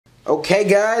Okay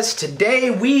guys, today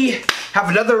we have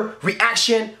another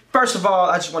reaction. First of all,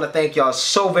 I just want to thank y'all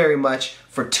so very much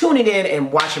for tuning in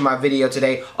and watching my video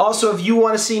today. Also, if you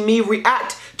want to see me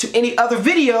react to any other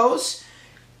videos,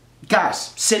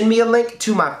 guys, send me a link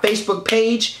to my Facebook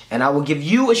page and I will give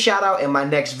you a shout out in my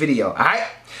next video, alright?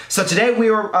 So today we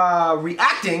are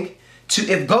reacting to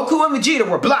If Goku and Vegeta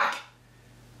Were Black,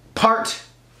 Part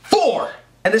 4.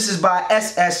 And this is by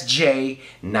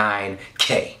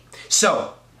SSJ9K.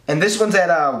 So, and this one's at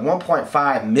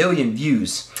 1.5 million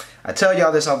views. I tell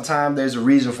y'all this all the time, there's a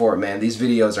reason for it, man. These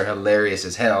videos are hilarious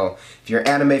as hell. If you're an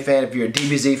anime fan, if you're a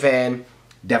DBZ fan,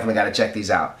 definitely gotta check these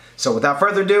out. So without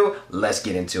further ado, let's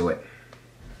get into it.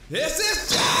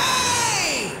 SSJ!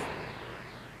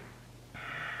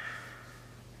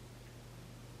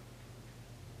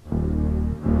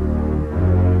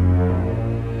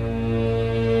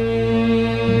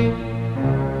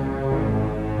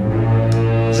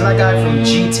 That guy from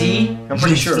GT? I'm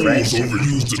pretty sure, right? You fools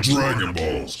overused the Dragon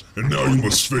Balls, and now you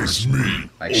must face me,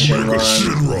 like Omega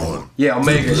Shenron. Yeah,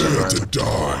 Omega Shenron. To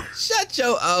die. Shut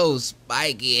your old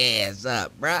spiky ass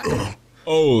up, bruh.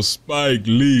 Oh, Spike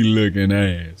Lee looking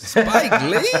ass. Spike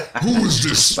Lee? Who is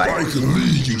this Spike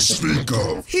Lee you speak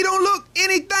of? He don't look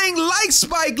anything like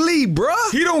Spike Lee,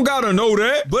 bruh. He don't gotta know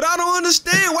that. But I don't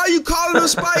understand why you calling him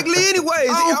Spike Lee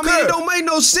anyways. I mean, it don't make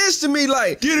no sense to me.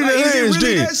 Like, get in the hands,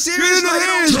 really then. That serious? Get in the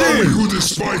hands, Tell then. me who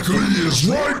this Spike Lee is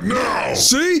right now.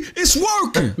 See? It's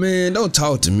working. Man, don't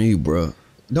talk to me, bruh.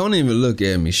 Don't even look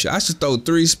at me. I should throw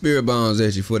 3 spirit bombs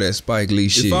at you for that Spike Lee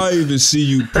shit. If I even see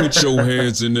you put your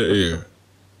hands in the air,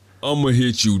 I'ma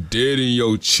hit you dead in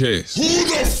your chest. Who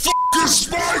the fuck is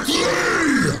Spike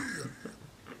Lee?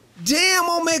 Damn,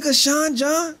 Omega Sean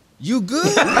John. You good?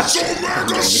 It's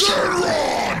Omega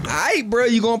Shenron! Alright, bro,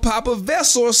 you gonna pop a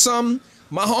vessel or something?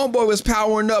 My homeboy was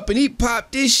powering up and he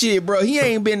popped this shit, bro. He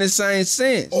ain't been the same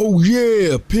since. Oh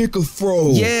yeah, pick a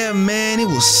fro. Yeah, man, it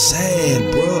was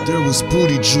sad, bro. There was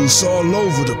booty juice all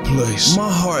over the place. My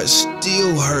heart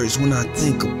still hurts when I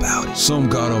think about it. Some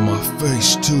got on my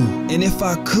face too. And if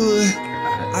I could,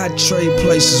 I'd trade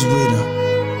places with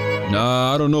him.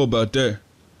 Nah, I don't know about that.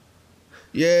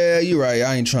 Yeah, you right.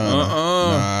 I ain't trying to. Nah,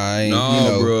 I ain't, nah, you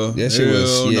know, bro. That shit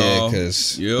was, no.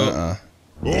 cause,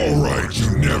 Alright, you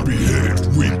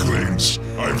nappy-headed weaklings.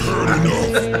 I've heard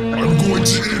enough. I'm going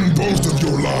to end both of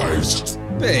your lives.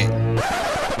 Bet.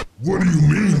 What do you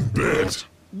mean, bet?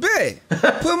 Bet.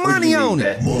 Put money on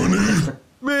it. Money?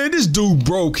 Man, this dude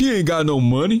broke. He ain't got no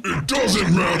money. It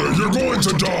doesn't matter. You're going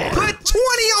to die. Put 20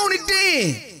 on it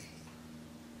then.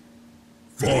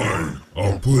 Fine.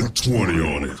 I'll put 20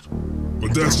 on it.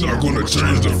 But that's not going to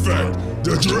change the fact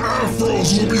that your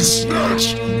afros will be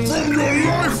snatched from your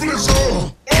lifeless...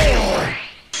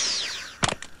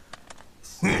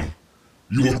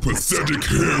 Your pathetic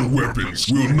hair weapons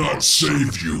will not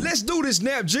save you. Let's do this,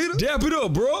 Nap Jeter. Dap it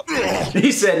up, bro.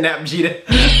 He said Nap Vegeta.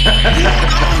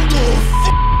 What the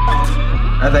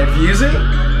f***? Are they fusing?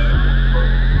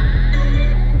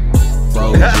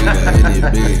 Bro, Vegeta hit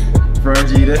it big. Bro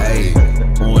Vegeta. Hey,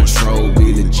 orange troll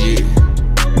be legit.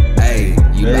 Hey,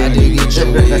 you about to get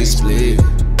your wig split.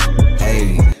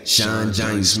 Hey, Sean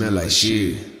John, you smell like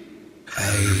shit.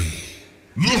 Hey.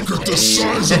 Look at the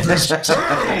size of his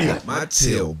tail! My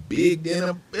tail big than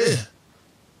a bear.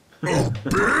 A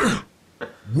bear?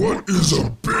 What is a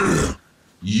bear?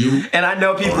 You? And I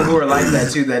know people who are like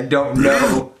that too that don't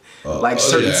know like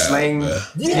certain slang,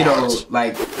 you know,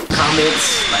 like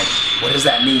comments, like what does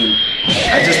that mean?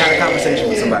 I just had a conversation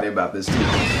with somebody about this too.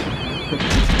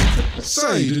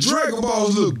 Say, the Dragon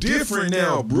Balls look different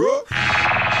now, bro.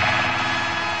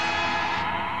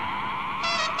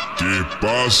 ¿Qué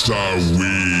pasa,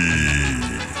 we?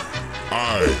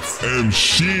 I am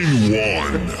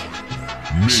Shinwan.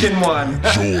 Shinwan.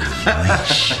 Jordan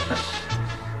Reach.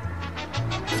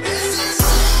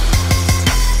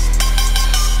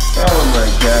 Oh my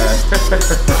god.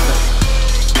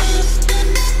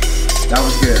 That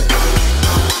was good.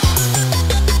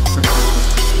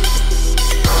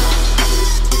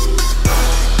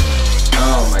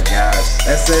 Oh my gosh.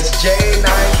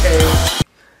 SSJ9K.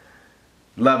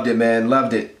 Loved it, man.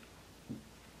 Loved it.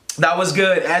 That was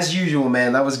good as usual,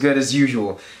 man. That was good as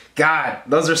usual. God,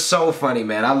 those are so funny,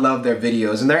 man. I love their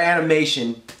videos and their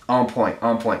animation on point,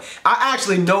 on point. I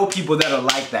actually know people that are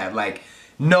like that. Like,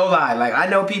 no lie. Like, I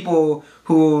know people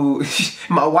who,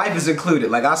 my wife is included.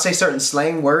 Like, I'll say certain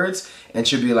slang words and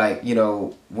she'll be like, you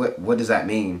know, what does that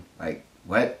mean? Like,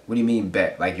 what? What do you mean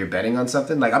bet? Like, you're betting on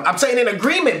something? Like, I'm saying in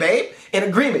agreement, babe. In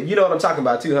agreement. You know what I'm talking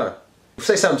about too, huh?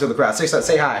 Say something to the crowd. Say something.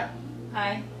 Say hi.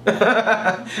 Hi.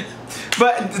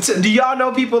 But do y'all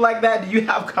know people like that? Do you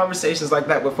have conversations like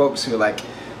that with folks who are like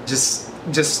just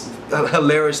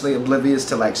hilariously oblivious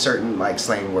to like certain like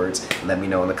slang words, let me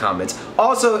know in the comments.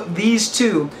 Also, these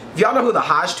two, if y'all know who the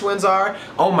Hodge twins are,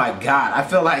 oh my god, I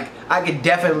feel like I could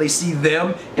definitely see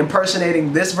them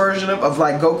impersonating this version of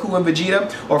like Goku and Vegeta,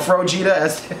 or Frogeta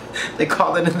as they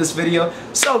call it in this video.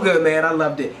 So good, man, I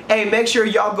loved it. Hey, make sure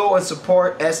y'all go and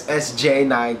support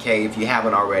SSJ9K if you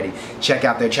haven't already. Check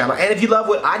out their channel. And if you love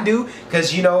what I do,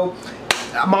 because you know,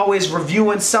 I'm always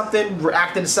reviewing something,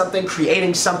 reacting to something,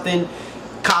 creating something,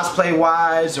 cosplay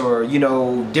wise, or you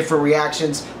know, different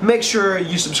reactions, make sure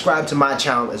you subscribe to my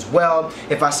channel as well.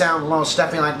 If I sound a little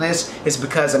stuffy like this, it's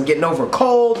because I'm getting over a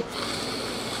cold.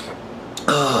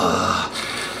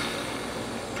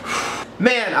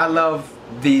 Man, I love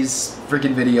these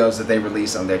freaking videos that they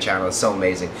release on their channel. It's so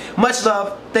amazing. Much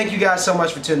love. Thank you guys so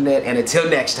much for tuning in, and until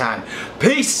next time,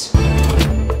 peace.